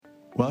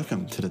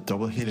Welcome to the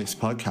Double Helix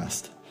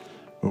podcast,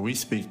 where we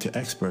speak to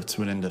experts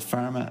within the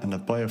pharma and the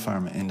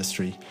biopharma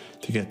industry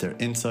to get their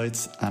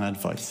insights and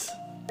advice.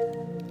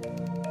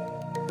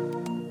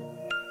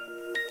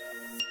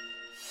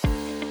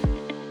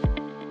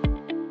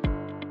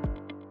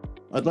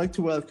 I'd like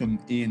to welcome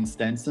Ian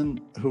Stenson,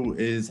 who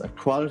is a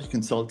quality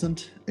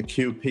consultant, a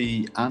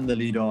QP and the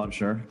lead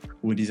auditor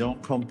with his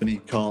own company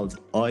called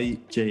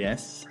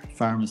IJS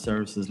Pharma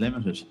Services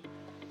Limited.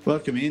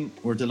 Welcome, Ian.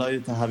 We're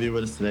delighted to have you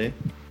with us today.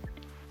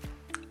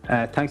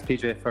 Thanks,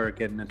 PJ, for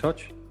getting in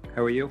touch.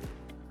 How are you?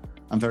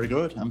 I'm very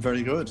good.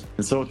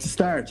 And so to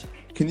start,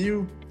 can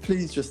you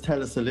please just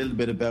tell us a little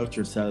bit about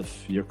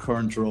yourself, your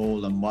current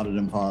role and what it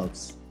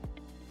involves?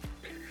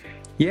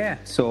 Yeah,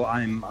 so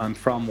I'm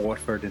from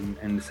Waterford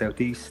in the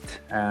southeast.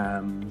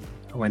 I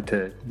went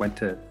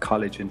to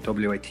college in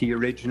WIT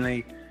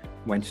originally,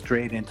 went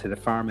straight into the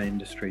pharma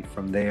industry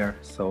from there.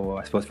 So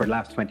I suppose for the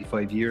last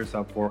 25 years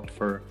I've worked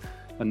for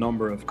a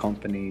number of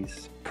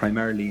companies,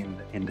 primarily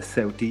in the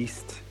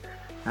southeast.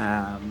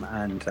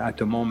 And at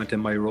the moment in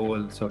my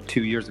role, so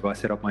 2 years ago, I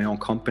set up my own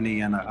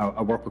company, and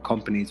I work with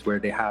companies where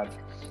they have,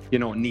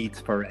 needs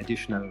for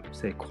additional,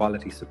 say,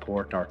 quality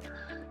support, or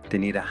they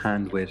need a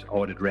hand with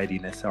audit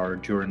readiness or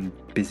during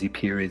busy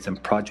periods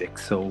and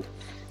projects. So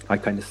I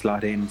kind of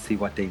slot in, see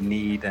what they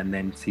need, and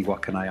then see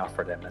what can I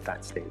offer them at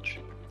that stage.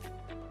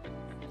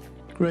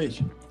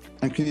 Great.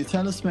 And can you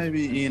tell us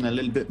maybe, Ian, a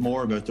little bit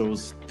more about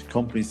those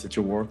companies that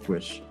you work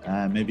with?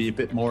 Maybe a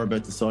bit more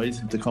about the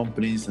size of the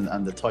companies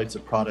and the types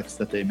of products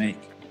that they make?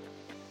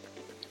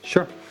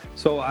 Sure.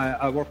 So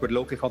I work with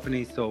local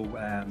companies. So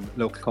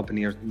local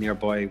companies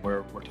nearby,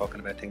 we're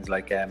talking about things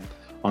like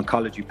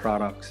oncology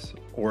products,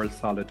 oral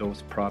solid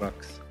dose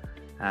products.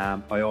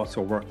 I also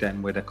work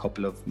then with a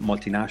couple of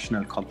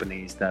multinational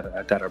companies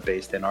that are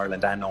based in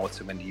Ireland and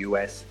also in the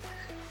US.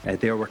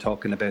 There we're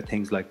talking about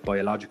things like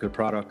biological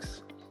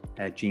products,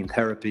 gene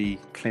therapy,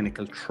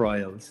 clinical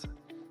trials.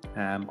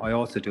 I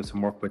also do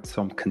some work with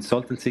some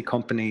consultancy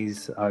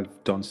companies. I've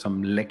done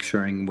some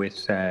lecturing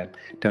with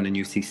down in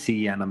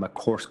UCC, and I'm a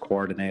course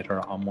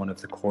coordinator on one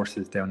of the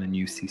courses down in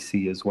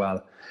UCC as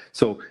well.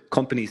 So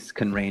companies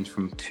can range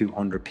from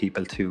 200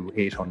 people to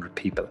 800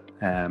 people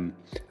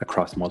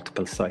across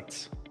multiple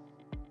sites.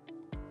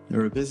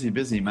 You're a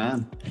busy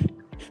man.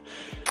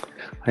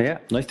 Yeah,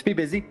 nice to be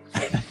busy.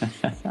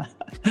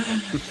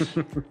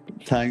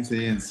 Thanks,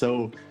 Ian.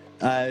 So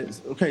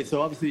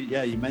obviously,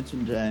 you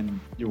mentioned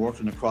you're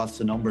working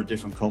across a number of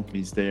different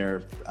companies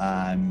there.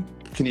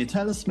 Can you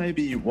tell us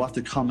maybe what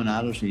the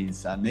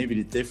commonalities and maybe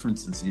the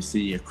differences you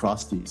see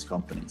across these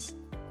companies?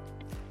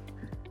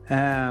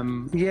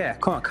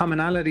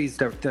 Commonalities,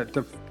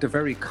 they're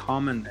very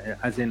common,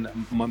 as in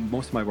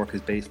most of my work is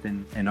based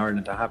in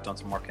Ireland. I have done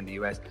some work in the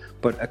US,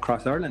 but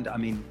across Ireland, I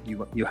mean,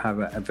 you have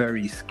a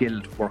very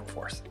skilled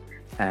workforce,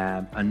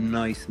 a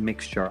nice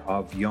mixture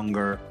of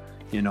younger,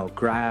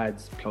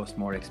 grads plus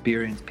more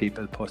experienced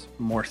people plus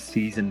more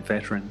seasoned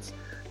veterans.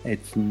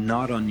 It's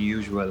not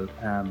unusual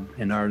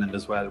in Ireland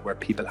as well, where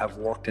people have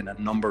worked in a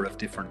number of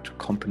different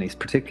companies,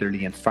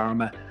 particularly in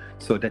pharma,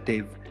 so that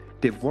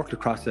they've worked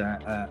across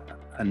a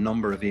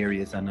number of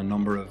areas and a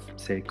number of,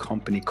 say,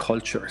 company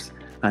cultures.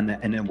 And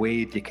in a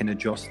way, they can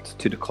adjust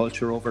to the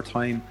culture over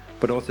time,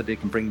 but also they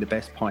can bring the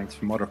best points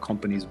from other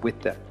companies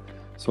with them.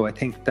 So I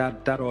think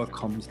that all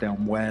comes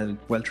down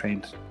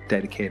well-trained,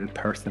 dedicated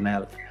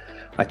personnel.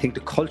 I think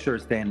the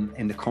cultures then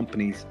in the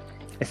companies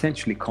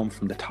essentially come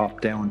from the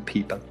top down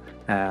people.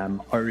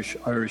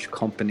 Irish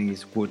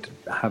companies would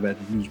have a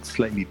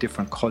slightly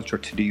different culture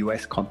to the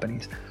US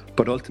companies,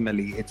 but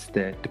ultimately it's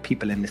the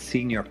people in the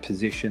senior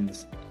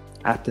positions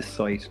at the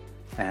site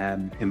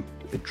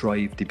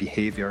drive the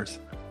behaviours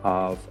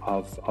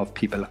of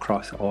people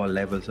across all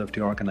levels of the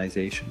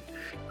organisation.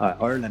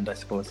 Ireland, I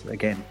suppose,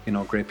 again,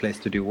 great place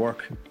to do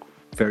work.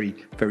 Very,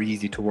 very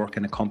easy to work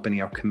in a company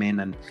or come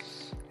in and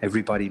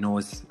everybody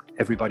knows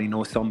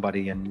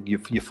somebody, and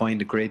you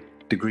find a great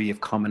degree of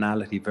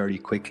commonality very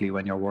quickly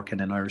when you're working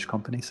in Irish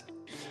companies.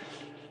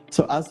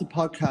 So as the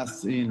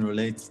podcast, Ian,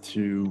 relates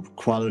to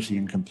quality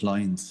and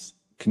compliance,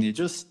 can you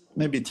just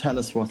maybe tell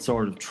us what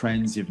sort of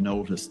trends you've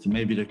noticed,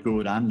 maybe the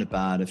good and the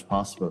bad if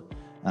possible,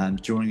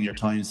 during your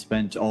time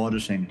spent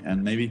auditing,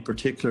 and maybe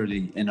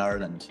particularly in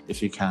Ireland,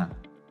 if you can?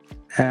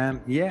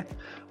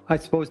 I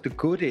suppose the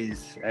good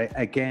is,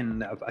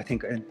 again, I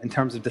think in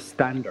terms of the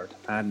standard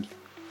and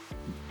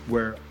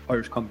where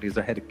Irish companies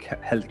are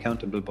held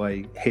accountable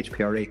by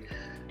HPRA,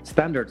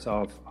 standards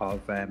of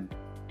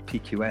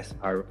PQS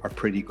are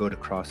pretty good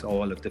across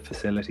all of the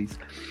facilities.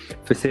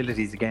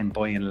 Facilities, again,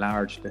 by and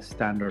large, the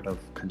standard of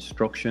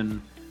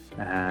construction,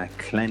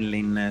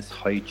 cleanliness,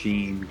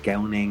 hygiene,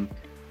 gowning,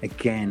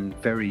 again,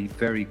 very,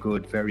 very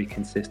good, very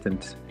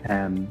consistent.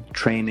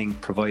 Training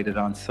provided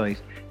on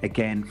site,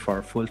 again,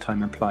 for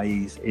full-time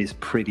employees is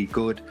pretty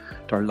good.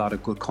 There are a lot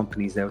of good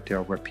companies out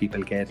there where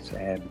people get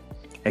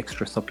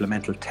extra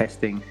supplemental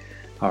testing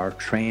or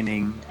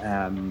training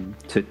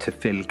to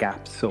fill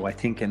gaps. So I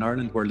think in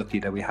Ireland we're lucky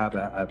that we have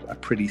a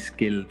pretty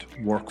skilled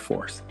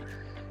workforce.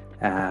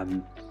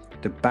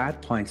 The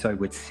bad points I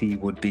would see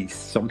would be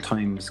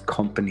sometimes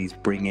companies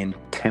bring in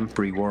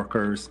temporary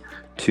workers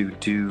to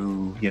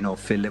do,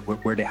 fill it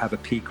where they have a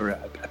peak or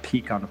a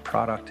peak on a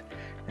product.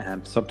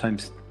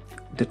 Sometimes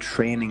the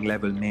training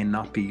level may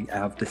not be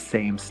of the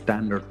same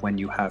standard when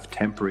you have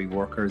temporary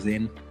workers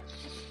in.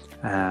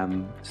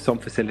 Some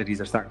facilities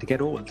are starting to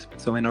get old.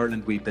 So in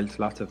Ireland, we built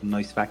lots of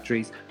nice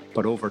factories,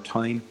 but over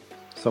time,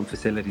 some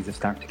facilities are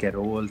starting to get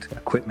old.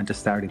 Equipment is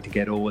starting to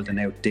get old and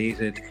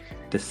outdated.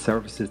 The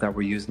services that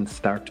we're using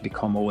start to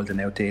become old and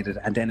outdated.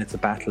 And then it's a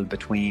battle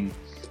between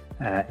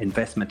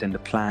investment in the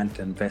plant,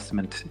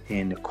 investment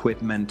in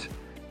equipment,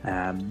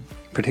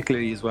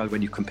 particularly as well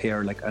when you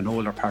compare like an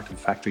older part of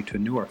the factory to a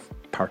newer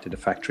part of the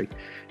factory.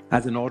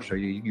 As an auditor,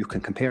 you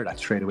can compare that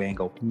straight away and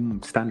go,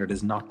 standard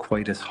is not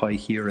quite as high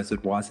here as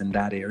it was in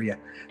that area.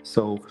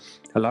 So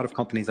a lot of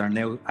companies are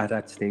now at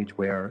that stage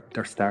where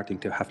they're starting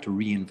to have to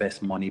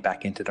reinvest money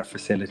back into their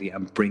facility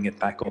and bring it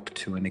back up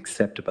to an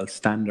acceptable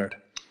standard.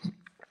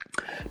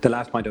 The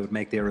last point I would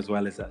make there as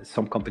well is that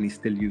some companies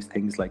still use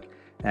things like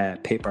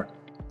paper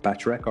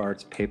batch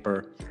records,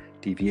 paper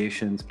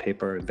deviations,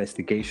 paper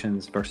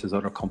investigations versus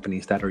other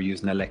companies that are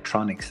using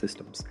electronic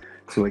systems.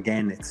 So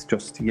again, it's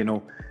just,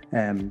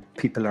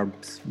 people are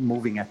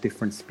moving at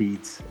different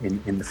speeds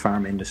in the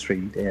pharma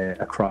industry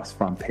across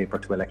from paper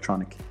to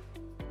electronic.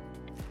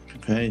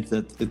 Okay,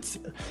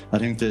 I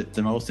think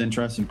the most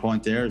interesting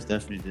point there is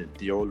definitely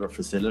the older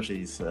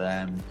facilities.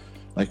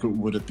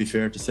 Would it be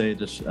fair to say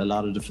that a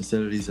lot of the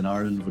facilities in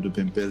Ireland would have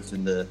been built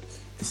in the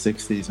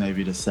 60s,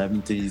 maybe the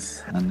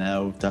 70s, and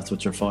now that's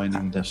what you're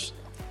finding, that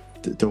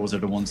those are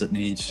the ones that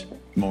need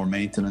more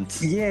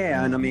maintenance?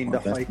 Yeah, and I mean,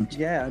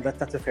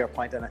 that's a fair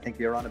point, and I think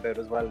you're on about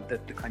as well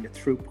that the kind of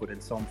throughput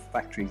in some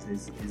factories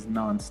is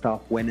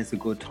non-stop. When is a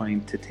good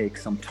time to take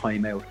some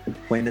time out?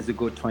 When is a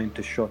good time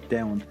to shut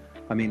down?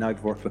 I mean,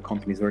 I've worked with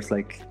companies where it's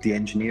like the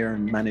engineer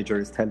and manager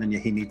is telling you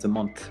he needs a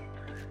month.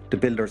 The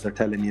builders are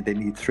telling you they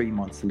need 3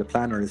 months, and the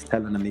planner is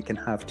telling them he can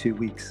have 2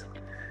 weeks.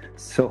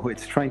 So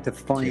it's trying to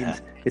find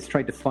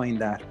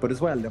that. But as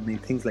well, I mean,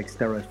 things like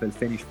sterile fill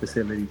finish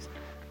facilities,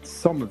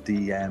 some of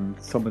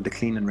the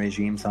cleaning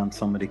regimes on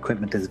some of the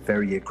equipment is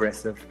very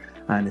aggressive,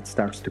 and it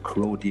starts to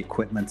corrode the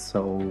equipment.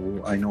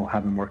 So I know,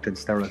 having worked in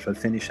sterile fill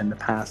finish in the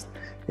past,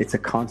 it's a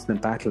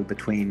constant battle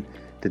between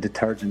the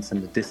detergents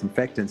and the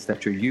disinfectants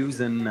that you're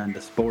using, and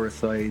the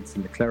sporicides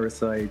and the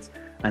claricides,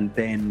 and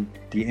then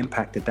the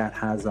impact that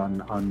has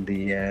on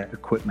the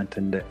equipment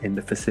in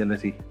the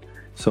facility.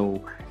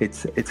 So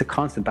it's a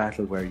constant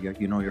battle where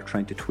you're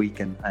trying to tweak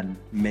and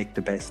make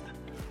the best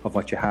of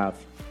what you have.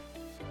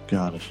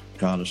 Got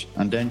it.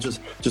 And then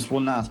just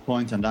one last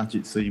point on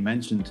that. So you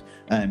mentioned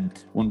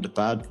one of the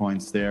bad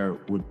points there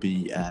would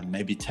be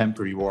maybe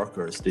temporary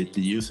workers. The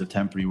use of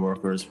temporary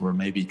workers where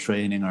maybe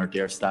training or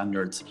their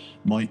standards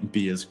mightn't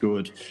be as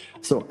good.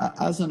 So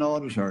as an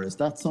auditor, is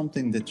that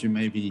something that you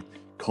maybe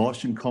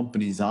caution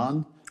companies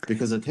on?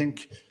 Because I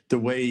think the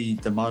way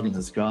the model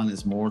has gone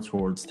is more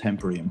towards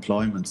temporary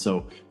employment.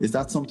 So is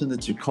that something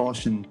that you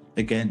caution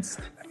against?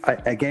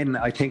 I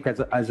think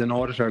as an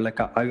auditor, like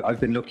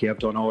I've been lucky, I've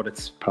done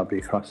audits probably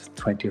across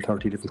 20 or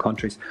 30 different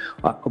countries.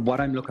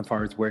 What I'm looking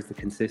for is where's the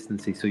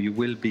consistency. So you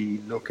will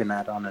be looking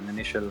at on an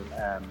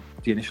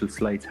the initial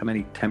slides, how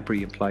many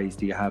temporary employees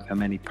do you have? How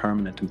many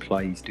permanent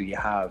employees do you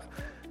have?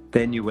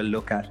 Then you will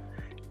look at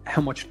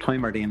how much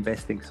time are they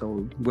investing.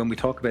 So when we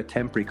talk about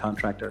temporary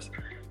contractors,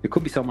 it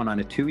could be someone on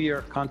a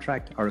 2-year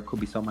contract, or it could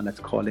be someone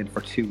that's called in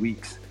for 2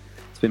 weeks.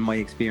 It's been my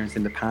experience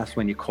in the past,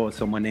 when you call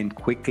someone in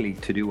quickly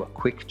to do a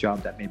quick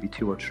job that maybe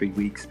 2 or 3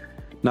 weeks,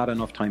 not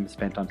enough time is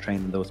spent on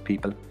training those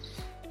people.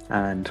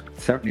 And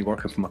certainly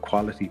working from a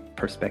quality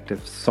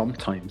perspective,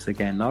 sometimes,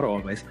 again, not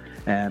always,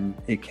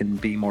 it can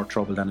be more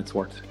trouble than it's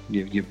worth.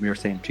 You're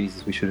saying,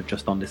 Jesus, we should have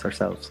just done this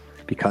ourselves,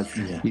 because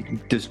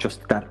there's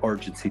just that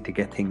urgency to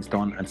get things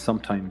done, and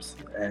sometimes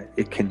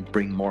it can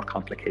bring more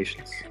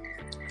complications.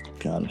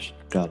 Got it.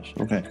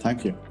 Okay,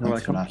 thank you.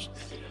 Thanks for that.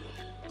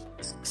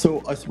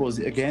 So I suppose,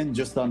 again,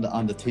 just on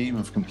the theme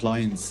of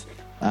compliance,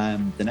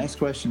 the next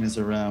question is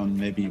around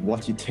maybe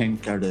what you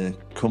think are the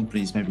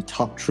company's maybe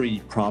top 3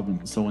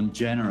 problems. So in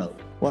general,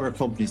 what are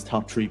companies'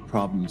 top 3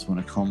 problems when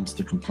it comes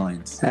to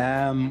compliance?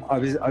 I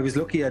was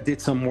lucky. I did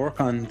some work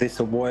on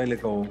this a while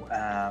ago.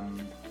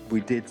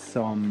 We did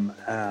some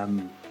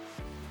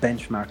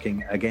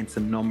benchmarking against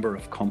a number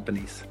of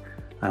companies,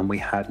 and we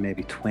had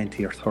maybe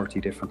 20 or 30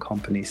 different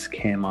companies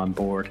came on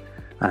board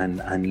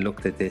and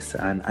looked at this.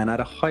 And at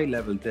a high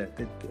level,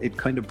 it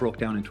kind of broke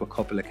down into a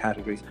couple of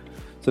categories.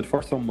 So the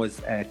first one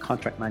was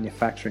contract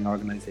manufacturing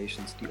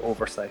organizations, the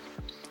oversight.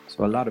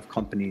 So a lot of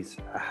companies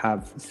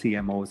have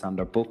CMOs on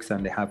their books,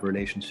 and they have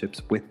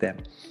relationships with them.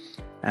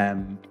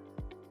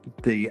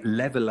 The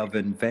level of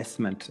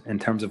investment in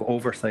terms of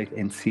oversight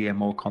in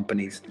CMO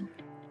companies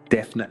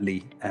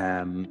definitely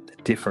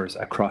differs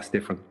across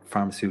different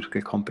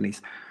pharmaceutical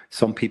companies.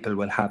 Some people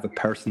will have a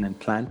person in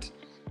plant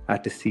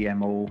at the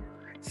CMO.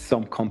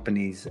 Some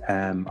companies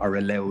are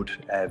allowed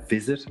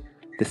visit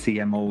the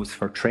CMOs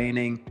for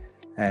training.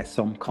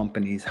 Some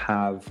companies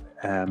have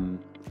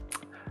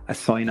a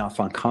sign-off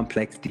on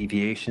complex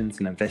deviations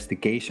and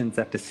investigations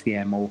at the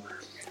CMO,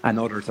 and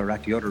others are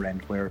at the other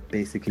end where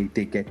basically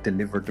they get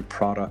delivered the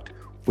product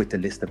with the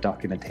list of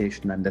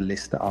documentation and the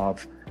list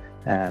of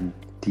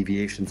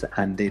deviations,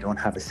 and they don't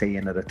have a say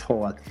in it at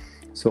all.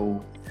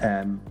 So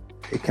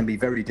it can be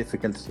very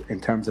difficult in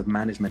terms of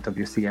management of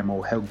your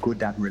CMO, how good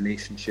that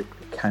relationship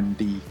can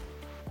be,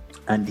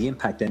 and the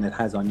impact then it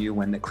has on you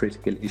when a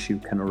critical issue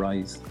can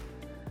arise.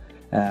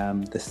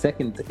 The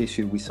second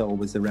issue we saw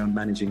was around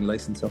managing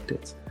license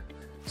updates.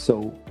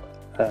 So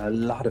a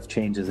lot of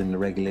changes in the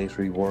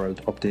regulatory world,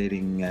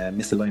 updating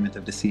misalignment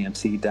of the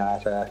CMC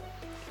data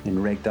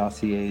in reg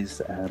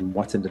dossiers,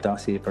 what's in the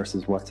dossier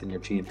versus what's in your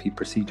GMP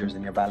procedures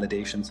and your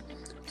validations.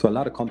 So a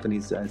lot of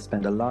companies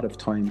spend a lot of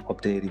time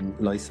updating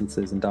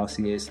licenses and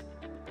dossiers.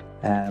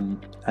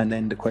 And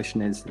then the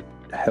question is,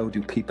 how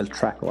do people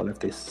track all of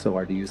this? So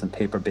are they using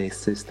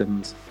paper-based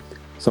systems?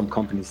 Some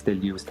companies still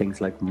use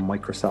things like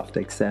Microsoft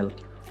Excel.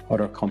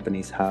 Other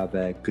companies have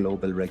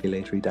global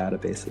regulatory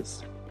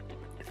databases.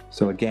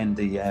 So again,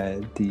 the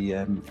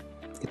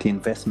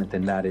investment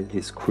in that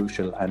is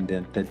crucial, and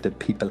the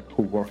people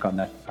who work on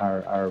that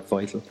are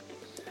vital.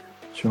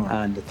 Sure.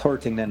 And the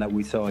third thing then that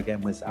we saw again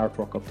was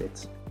artwork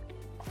updates.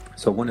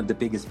 So one of the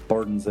biggest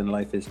burdens in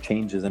life is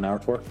changes in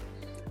artwork,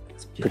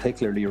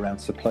 particularly around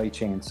supply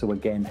chain. So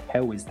again,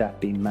 how is that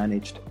being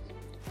managed?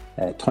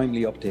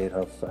 Timely update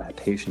of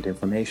patient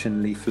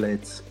information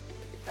leaflets.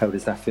 How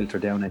does that filter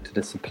down into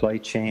the supply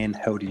chain?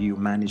 How do you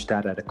manage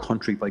that at a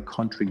country by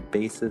country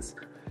basis?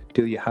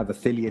 Do you have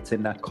affiliates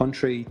in that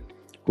country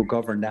who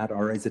govern that,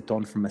 or is it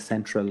done from a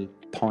central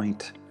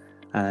point?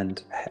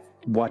 And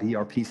what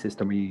ERP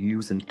system are you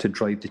using to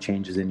drive the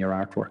changes in your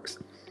artworks?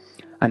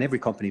 And every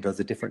company does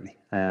it differently.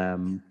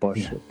 But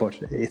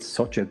it's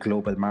such a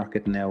global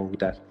market now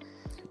that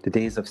the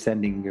days of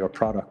sending your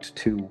product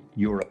to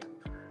Europe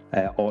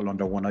all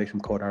under one item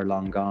code are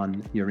long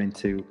gone. You're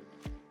into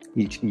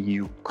each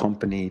EU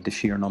company, the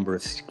sheer number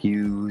of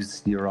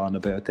SKUs you're on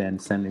about, then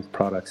sending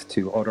products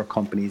to other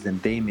companies,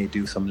 and they may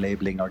do some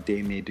labeling, or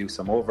they may do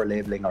some over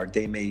labeling, or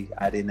they may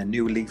add in a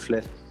new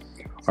leaflet,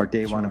 or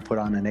they want to put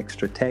on an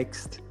extra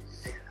text.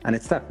 And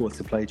it's that whole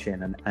supply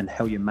chain and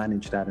how you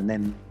manage that. And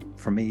then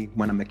for me,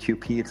 when I'm a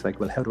QP, it's like,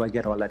 well, how do I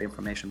get all that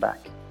information back?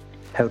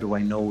 How do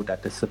I know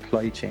that the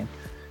supply chain,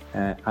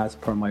 as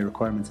per my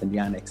requirements in the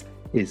annex,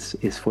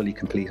 is fully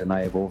complete and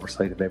I have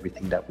oversight of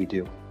everything that we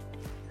do?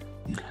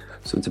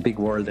 So it's a big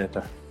world out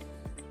there.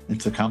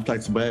 It's a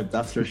complex web,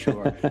 that's for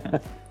sure.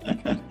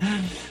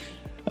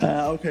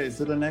 Okay,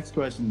 so the next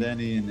question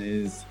then, Ian,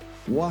 is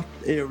what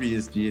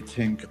areas do you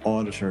think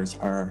auditors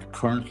are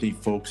currently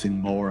focusing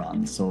more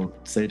on? So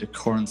say the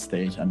current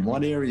state, and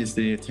what areas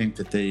do you think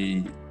that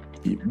they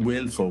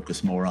will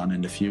focus more on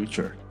in the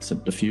future? So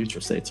the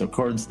future state, so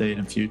current state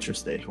and future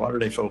state, what are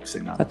they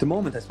focusing on? At the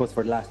moment, I suppose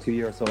for the last 2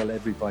 years, all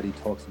everybody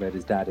talks about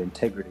is data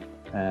integrity.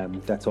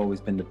 That's always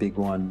been the big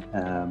one.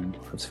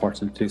 I was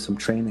fortunate to do some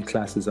training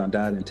classes on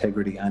data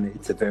integrity, and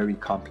it's a very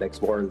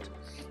complex world.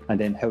 And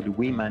then how do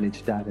we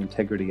manage data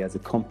integrity as a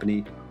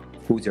company?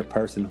 Who's your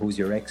person? Who's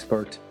your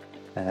expert?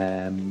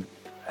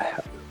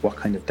 What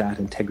kind of data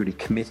integrity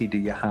committee do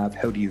you have?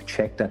 How do you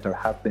check that there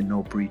have been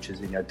no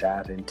breaches in your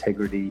data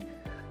integrity?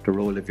 The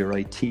role of your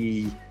IT,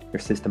 your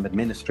system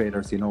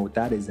administrators,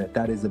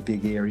 that is a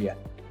big area.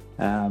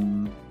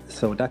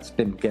 So that's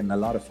been getting a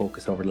lot of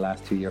focus over the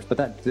last 2 years. But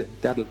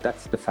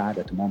that's the fad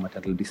at the moment.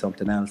 That'll be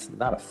something else.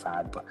 Not a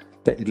fad,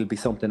 but it'll be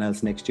something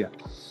else next year.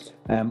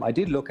 I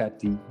did look at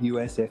the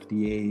US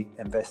FDA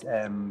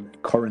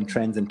current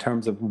trends in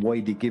terms of why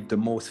they give the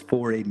most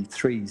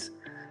 483s.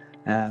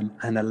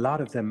 And a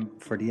lot of them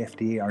for the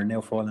FDA are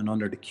now falling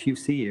under the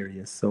QC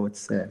areas. So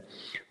it's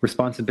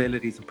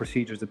responsibilities and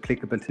procedures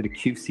applicable to the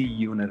QC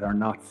unit are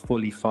not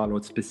fully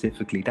followed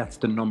specifically. That's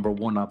the number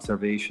one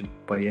observation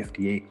by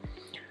FDA.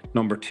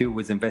 Number two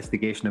was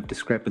investigation of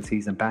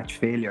discrepancies and batch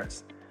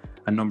failures.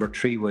 And number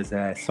three was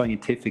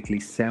scientifically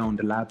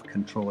sound lab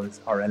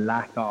controls, or a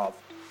lack of.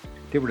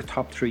 They were the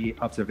top three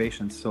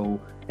observations. So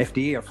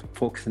FDA are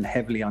focusing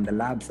heavily on the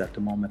labs at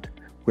the moment.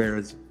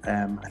 Whereas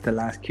at the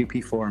last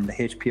QP forum, the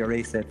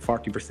HPRA said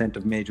 40%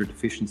 of major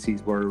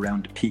deficiencies were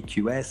around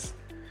PQS,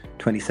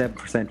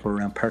 27% were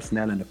around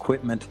personnel and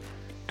equipment,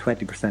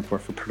 20% were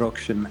for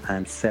production,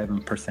 and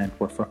 7%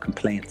 were for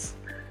complaints.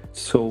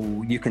 So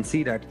you can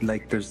see that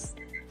there's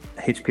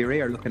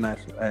HPRA are looking at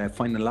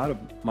finding a lot of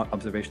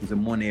observations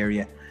in one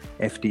area,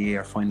 FDA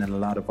are finding a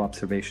lot of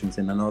observations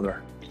in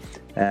another.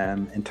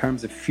 In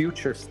terms of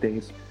future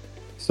state,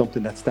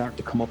 something that's starting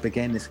to come up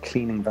again is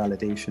cleaning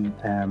validation,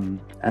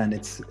 and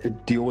it's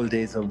the old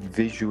days of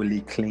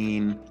visually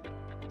clean,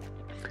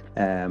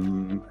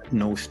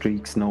 no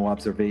streaks, no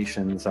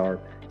observations, or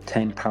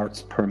 10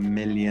 parts per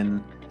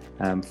million.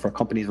 For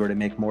companies where they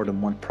make more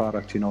than one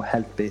product,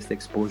 health-based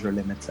exposure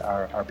limits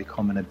are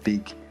becoming a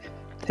big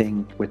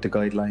thing with the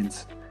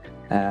guidelines.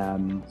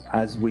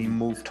 As we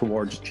move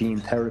towards gene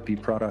therapy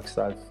products,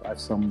 I've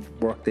some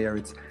work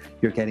there.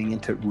 You're getting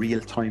into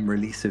real-time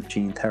release of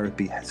gene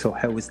therapy. So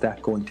how is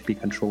that going to be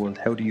controlled?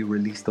 How do you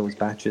release those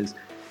batches?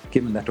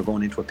 given that they're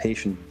going into a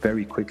patient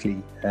very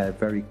quickly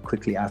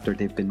after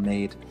they've been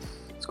made,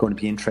 it's going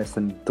to be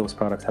interesting. Those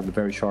products have a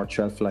very short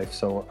shelf life.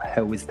 So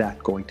how is that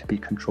going to be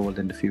controlled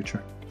in the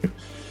future?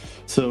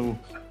 So,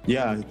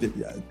 yeah,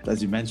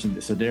 as you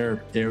mentioned, so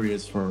they're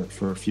areas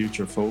for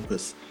future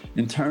focus.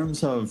 In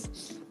terms of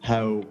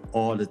how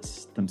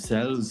audits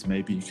themselves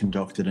may be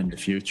conducted in the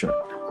future,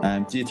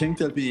 do you think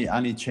there'll be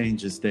any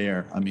changes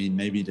there? I mean,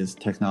 maybe there's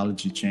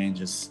technology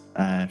changes,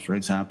 for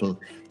example.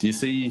 Do you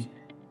see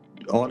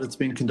audits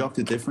being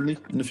conducted differently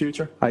in the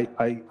future?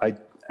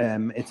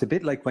 It's a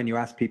bit like when you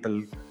ask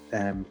people,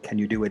 can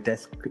you do a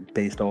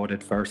desk-based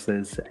audit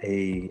versus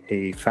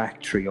a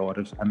factory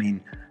audit? I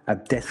mean, a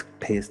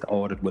desk-based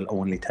audit will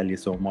only tell you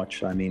so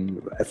much. I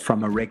mean,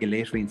 from a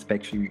regulatory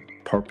inspection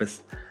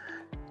purpose,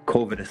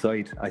 COVID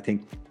aside, I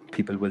think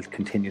people will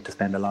continue to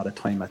spend a lot of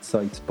time at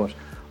sites, but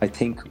I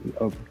think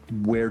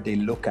where they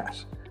look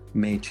at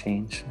may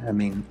change. I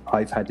mean,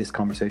 I've had this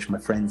conversation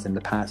with friends in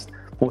the past.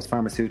 Most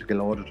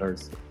pharmaceutical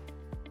auditors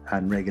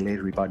and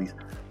regulatory bodies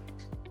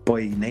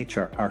by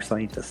nature are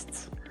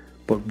scientists,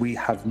 but we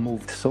have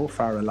moved so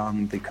far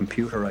along the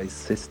computerized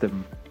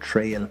system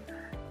trail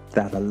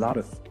that a lot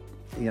of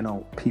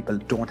people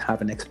don't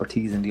have an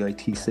expertise in the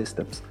IT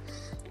systems.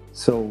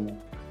 So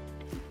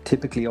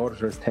typically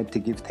auditors tend to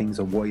give things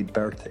a wide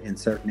berth in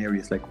certain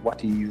areas, like what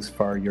do you use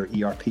for your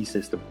ERP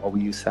system? Or we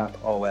use SAP.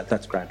 Oh, well,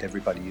 that's grand,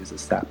 everybody uses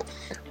SAP.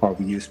 Or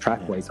we use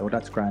TrackWise. Oh,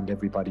 that's grand,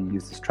 everybody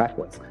uses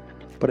TrackWise.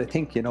 But I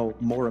think,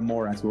 more and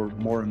more, as we're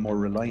more and more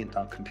reliant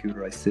on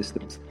computerized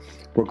systems,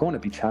 we're going to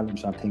be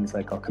challenged on things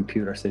like our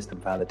computer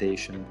system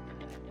validation,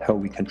 how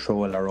we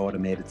control our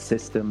automated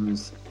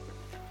systems,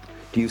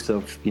 the use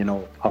of,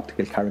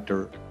 optical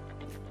character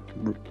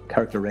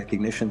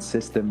recognition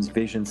systems,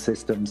 vision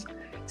systems.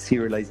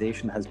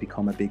 Serialization has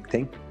become a big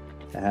thing,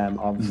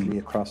 obviously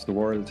across the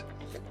world.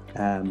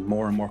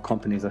 More and more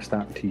companies are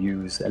starting to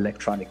use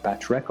electronic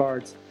batch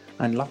records,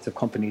 and lots of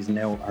companies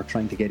now are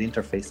trying to get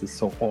interfaces,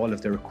 so all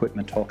of their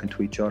equipment talking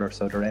to each other,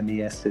 so their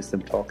MES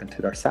system talking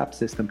to their SAP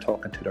system,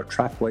 talking to their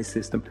TrackWise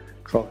system,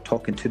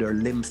 talking to their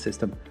LIMS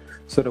system,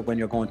 so that when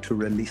you're going to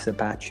release a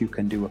batch, you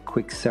can do a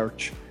quick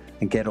search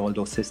and get all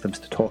those systems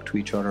to talk to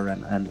each other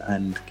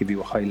and give you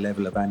a high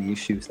level of any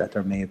issues that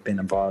there may have been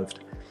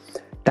involved.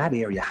 That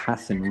area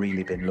hasn't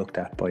really been looked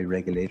at by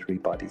regulatory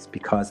bodies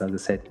because, as I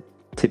said,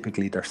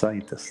 typically they're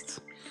scientists.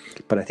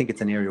 But I think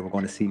it's an area we're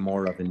going to see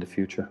more of in the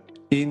future.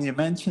 Ian, you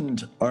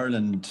mentioned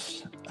Ireland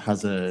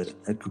has a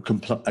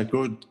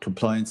good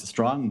compliance, a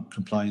strong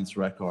compliance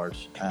record.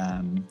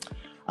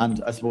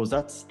 And I suppose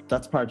that's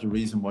part of the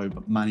reason why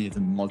many of the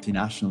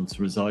multinationals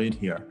reside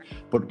here.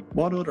 But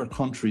what other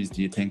countries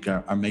do you think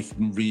are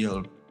making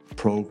real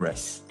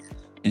progress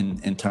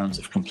in terms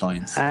of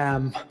compliance?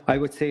 I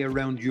would say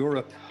around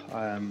Europe.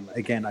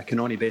 Again, I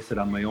can only base it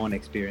on my own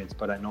experience,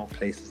 but I know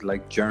places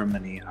like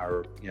Germany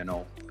are,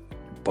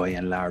 by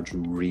and large,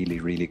 really,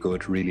 really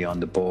good, really on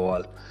the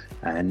ball.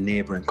 And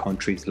neighbouring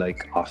countries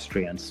like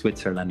Austria and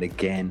Switzerland,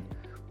 again,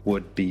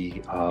 would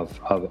be of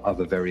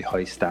a very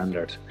high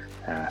standard.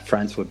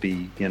 France would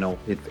be,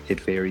 it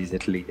varies.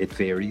 Italy, it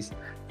varies.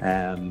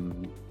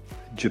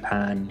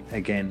 Japan,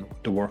 again,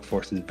 the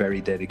workforce is very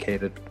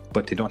dedicated,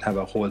 but they don't have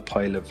a whole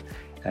pile of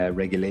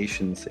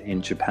regulations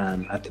in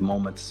Japan at the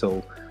moment.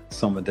 So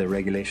some of the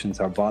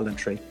regulations are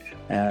voluntary.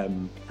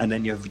 And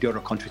then you have the other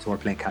countries who are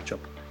playing catch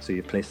up. So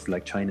you have places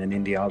like China and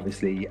India,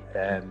 obviously,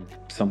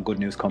 some good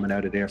news coming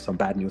out of there, some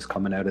bad news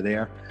coming out of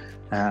there.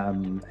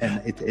 And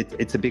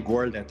it's a big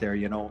world out there,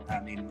 I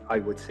mean, I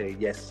would say,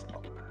 yes,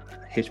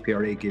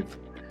 HPRA give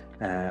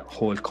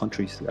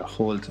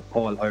hold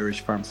all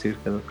Irish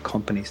pharmaceutical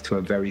companies to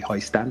a very high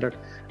standard,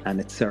 and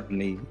it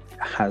certainly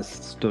has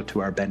stood to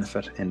our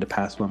benefit in the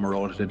past when we're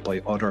audited by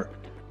other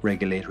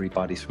regulatory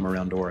bodies from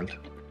around the world.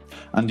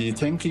 And do you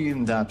think,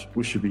 Ian, that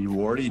we should be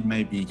worried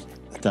maybe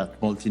that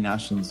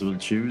multinationals will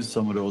choose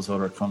some of those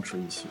other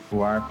countries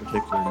who are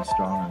particularly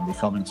strong and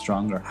becoming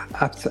stronger?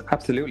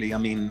 Absolutely. I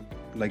mean,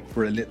 like,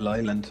 we're a little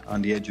island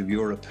on the edge of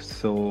Europe,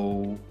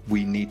 so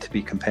we need to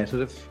be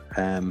competitive.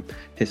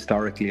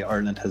 Historically,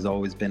 Ireland has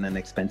always been an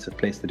expensive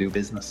place to do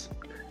business.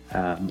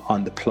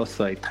 On the plus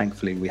side,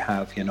 thankfully, we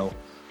have,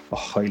 a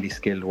highly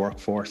skilled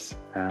workforce.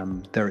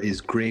 There is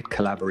great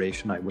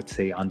collaboration, I would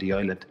say, on the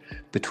island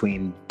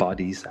between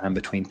bodies and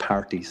between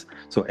parties.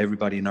 So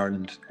everybody in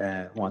Ireland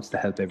wants to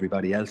help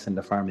everybody else in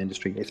the pharma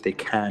industry if they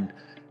can.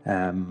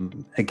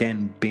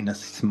 Again, being a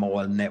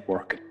small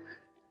network,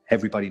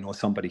 everybody knows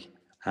somebody,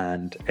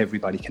 and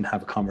everybody can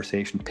have a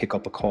conversation, pick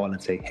up a call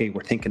and say, hey,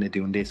 we're thinking of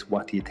doing this,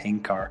 what do you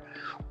think? Or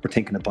we're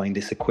thinking of buying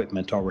this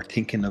equipment, or we're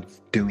thinking of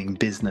doing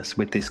business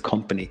with this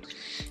company.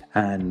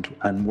 And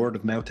word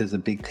of mouth is a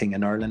big thing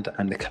in Ireland,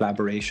 and the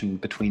collaboration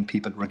between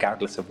people,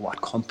 regardless of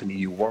what company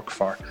you work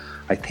for,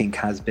 I think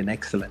has been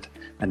excellent.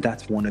 And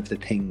that's one of the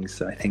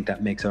things I think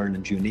that makes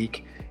Ireland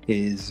unique,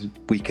 is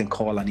we can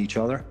call on each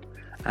other.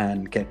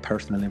 and get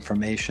personal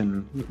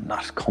information,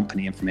 not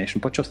company information,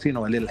 but just, a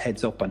little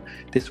heads up on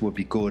this would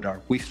be good,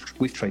 or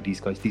we've tried these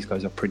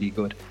guys are pretty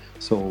good.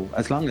 So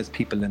as long as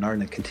people in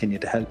Ireland continue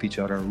to help each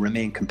other,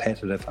 remain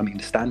competitive, I mean,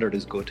 the standard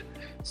is good.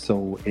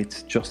 So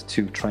it's just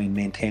to try and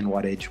maintain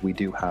what edge we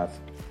do have.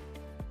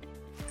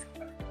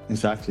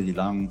 Exactly.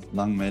 Long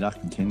may that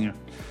continue.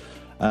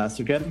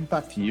 So getting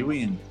back to you,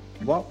 Ian,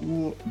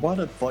 what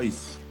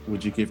advice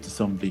would you give to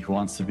somebody who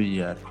wants to be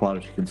a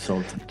quality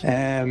consultant?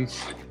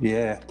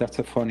 Yeah, that's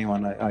a funny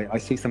one. I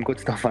see some good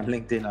stuff on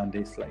LinkedIn on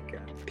this. Like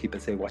people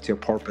say, what's your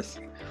purpose?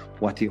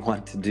 What do you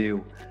want to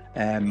do?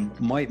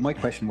 My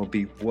question would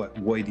be,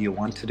 why do you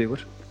want to do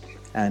it?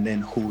 And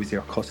then who is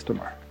your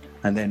customer?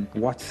 And then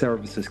what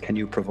services can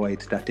you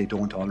provide that they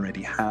don't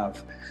already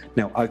have?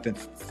 Now, I've been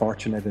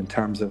fortunate in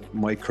terms of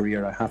my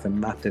career. I haven't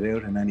mapped it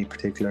out in any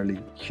particularly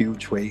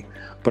huge way,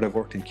 but I've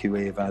worked in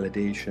QA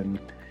validation,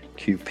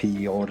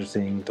 QP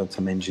auditing, done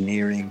some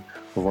engineering.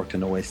 I've worked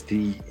in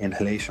OSD,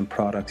 inhalation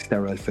products,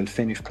 sterile fill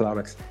finish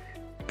products,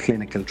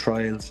 clinical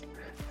trials.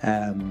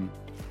 I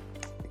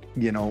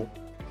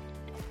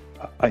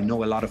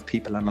know a lot of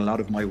people, and a lot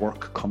of my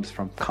work comes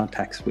from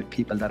contacts with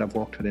people that I've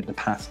worked with in the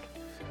past.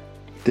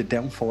 The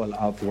downfall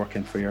of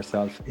working for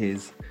yourself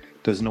is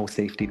there's no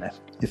safety net.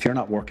 If you're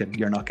not working,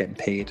 you're not getting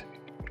paid.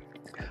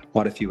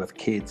 What if you have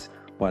kids?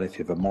 What if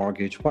you have a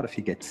mortgage? What if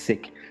you get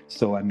sick?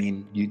 So, I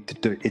mean,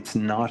 it's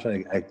not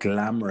a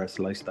glamorous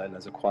lifestyle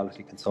as a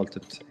quality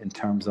consultant in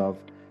terms of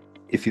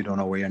if you don't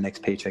know where your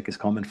next paycheck is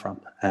coming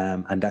from.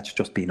 And that's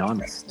just being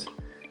honest.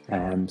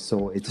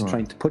 So it's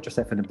trying to put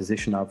yourself in a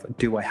position of,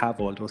 do I have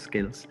all those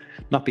skills?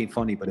 Not being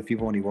funny, but if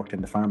you've only worked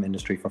in the pharma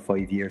industry for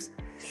 5 years,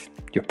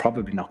 you're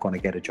probably not going to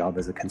get a job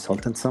as a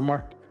consultant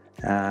somewhere,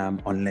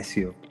 unless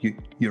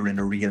you're in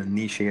a real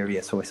niche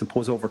area. So I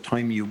suppose over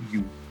time you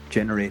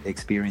generate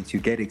experience, you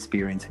get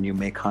experience, and you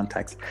make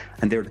contacts,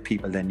 and they're the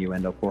people then you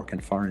end up working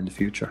for in the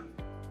future.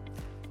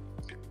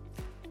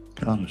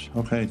 Got it.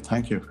 Okay,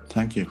 thank you.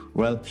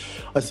 Well,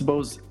 I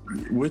suppose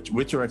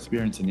with your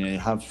experience, and you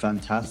have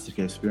fantastic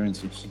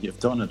experience, you've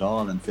done it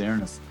all, in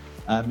fairness.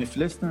 If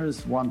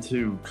listeners want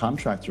to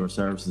contract your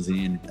services,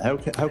 Ian, how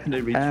can they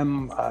reach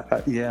you?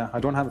 I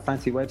don't have a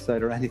fancy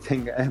website or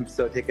anything,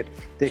 so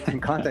they can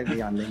contact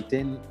me on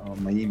LinkedIn, or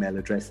my email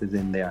address is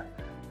in there.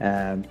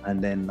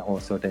 And then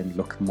also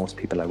look, most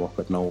people I work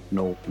with know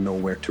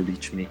where to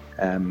reach me.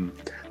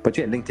 But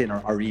yeah,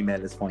 LinkedIn or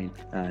email is fine.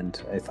 And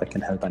if I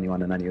can help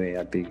anyone in any way,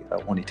 I'd be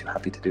only too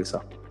happy to do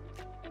so.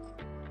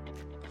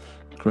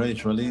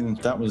 Great, well, Ian,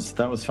 that was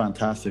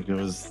fantastic. It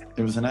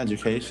was an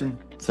education.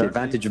 The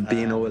advantage of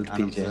being old,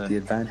 PJ. The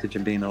advantage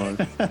of being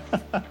old.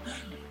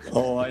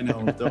 Oh, I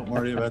know. Don't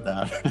worry about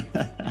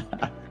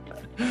that.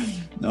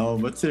 No,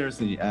 but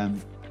seriously,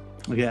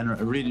 again,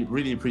 I really,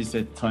 really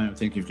appreciate the time. I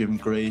think you've given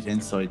great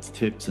insights,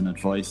 tips, and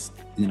advice,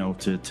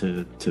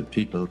 to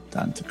people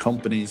and to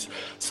companies.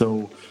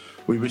 So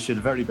we wish you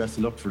the very best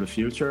of luck for the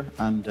future.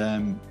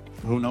 And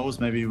who knows,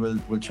 maybe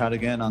we'll chat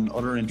again on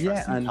other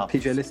interesting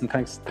topics. PJ, listen,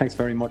 thanks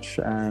very much,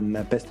 and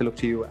best of luck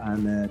to you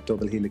and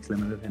Double Helix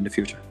Limited in the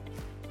future.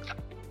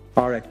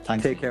 All right,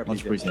 thanks. Take care.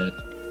 Much appreciated.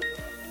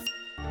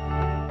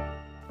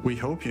 We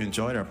hope you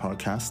enjoyed our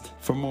podcast.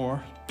 For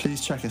more,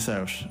 please check us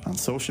out on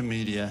social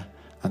media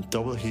and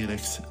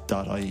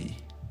doublehelix.ie.